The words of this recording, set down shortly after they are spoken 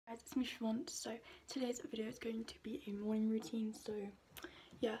it's me Siobhan. So today's video is going to be a morning routine, so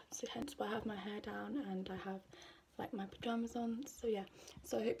yeah, so hence why I have my hair down and I have like my pajamas on. So yeah,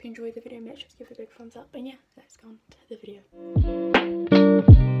 so I hope you enjoyed the video. Make sure to give it a big thumbs up, and yeah, let's go on to the video.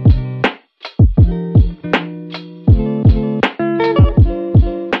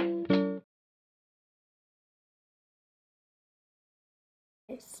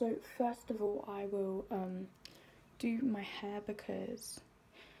 So first of all, I will do my hair because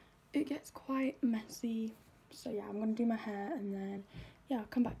it gets quite messy. So yeah, I'm gonna do my hair and then yeah, I'll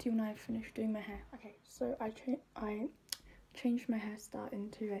come back to you when I've finished doing my hair. Okay, so I changed my hairstyle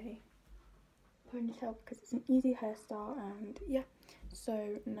into a ponytail because it's an easy hairstyle, and yeah,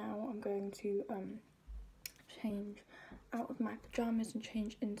 so now I'm going to change out of my pajamas and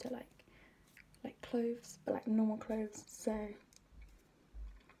change into like clothes, but like normal clothes. So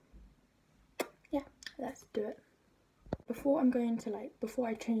yeah, let's do it. Before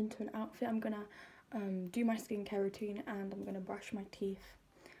I change into an outfit, I'm gonna do my skincare routine and I'm gonna brush my teeth.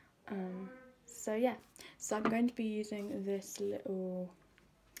 So yeah, so I'm going to be using this little,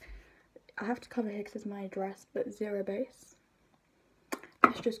 I have to cover here because it's my address, but Zero Base.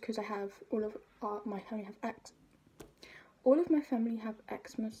 That's just because I have all of my family have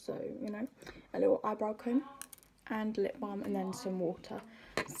eczema, so you know, a little eyebrow comb and lip balm and then some water.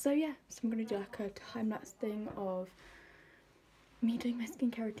 So yeah, so I'm gonna do like a time-lapse thing of me doing my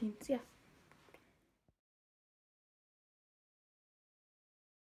skincare routine. So yeah.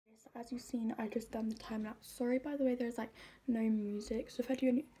 So as you've seen, I just done the time lapse. Sorry by the way there's like no music, so if I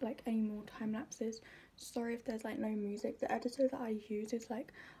do any more time lapses, sorry if there's like no music. The editor that I use is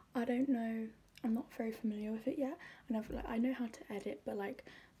like, I don't know, I'm not very familiar with it yet, and I know how to edit, but like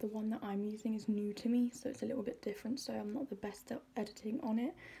the one that I'm using is new to me, so it's a little bit different, so I'm not the best at editing on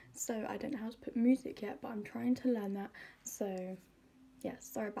it, so I don't know how to put music yet, but I'm trying to learn that. So yeah,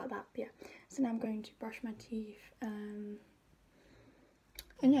 sorry about that. But yeah, so now I'm going to brush my teeth, and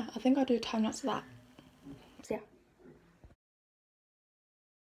yeah, I think I'll do a time lapse of that. So yeah.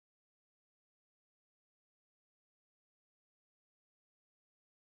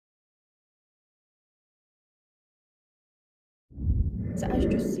 So as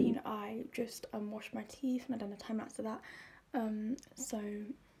you've just seen, I just washed my teeth and I've done a time lapse of that. So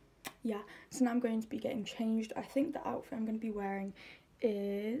yeah, so now I'm going to be getting changed. I think the outfit I'm going to be wearing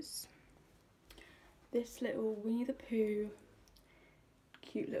is this little Winnie the Pooh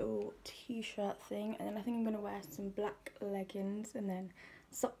cute little t-shirt thing, and then I think I'm going to wear some black leggings and then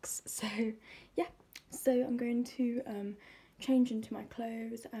socks. So yeah, so I'm going to change into my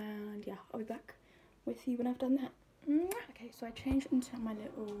clothes, and yeah, I'll be back with you when I've done that. Okay, so I changed into my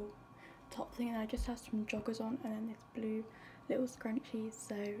little top thing and I just have some joggers on and then this blue little scrunchies.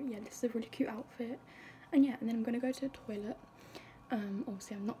 So yeah, this is a really cute outfit, and yeah, and then I'm going to go to the toilet.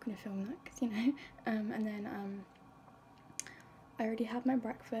 Obviously I'm not going to film that because you know, and then I already had my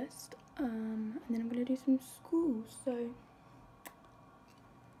breakfast, and then I'm going to do some school. So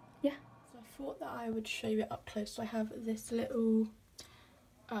yeah, so I thought that I would show you it up close. So I have this little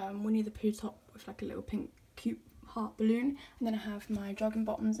Winnie the Pooh top with like a little pink cute heart balloon, and then I have my jogging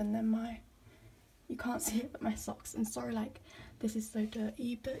bottoms, and then my, you can't see it, but my socks. And sorry like this is so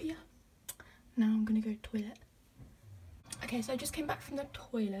dirty, but yeah, now I'm gonna go to the toilet. Okay, so I just came back from the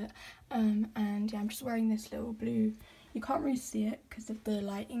toilet, and yeah, I'm just wearing this little blue, you can't really see it because of the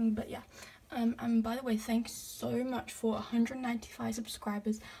lighting, but yeah. And by the way, thanks so much for 195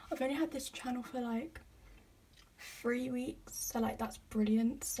 subscribers. I've only had this channel for like 3 weeks, so like that's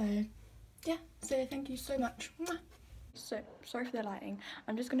brilliant. So yeah, so thank you so much. So sorry for the lighting.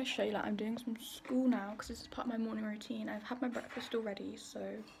 I'm just going to show you, like I'm doing some school now because this is part of my morning routine. I've had my breakfast already, so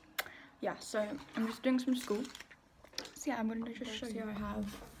yeah, so I'm just doing some school. So yeah, I'm going to just show you. I have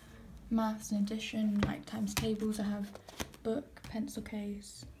maths and addition, like times tables. I have book, pencil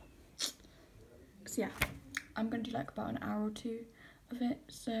case. So yeah, I'm going to do like about an hour or two of it.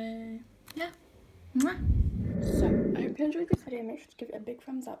 So yeah. So I hope you enjoyed this video. Make sure to give it a big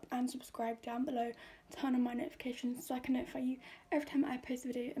thumbs up and subscribe down below. Turn on my notifications so I can notify you every time I post a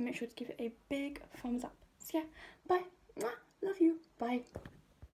video, and make sure to give it a big thumbs up. So yeah, bye. Love you. Bye.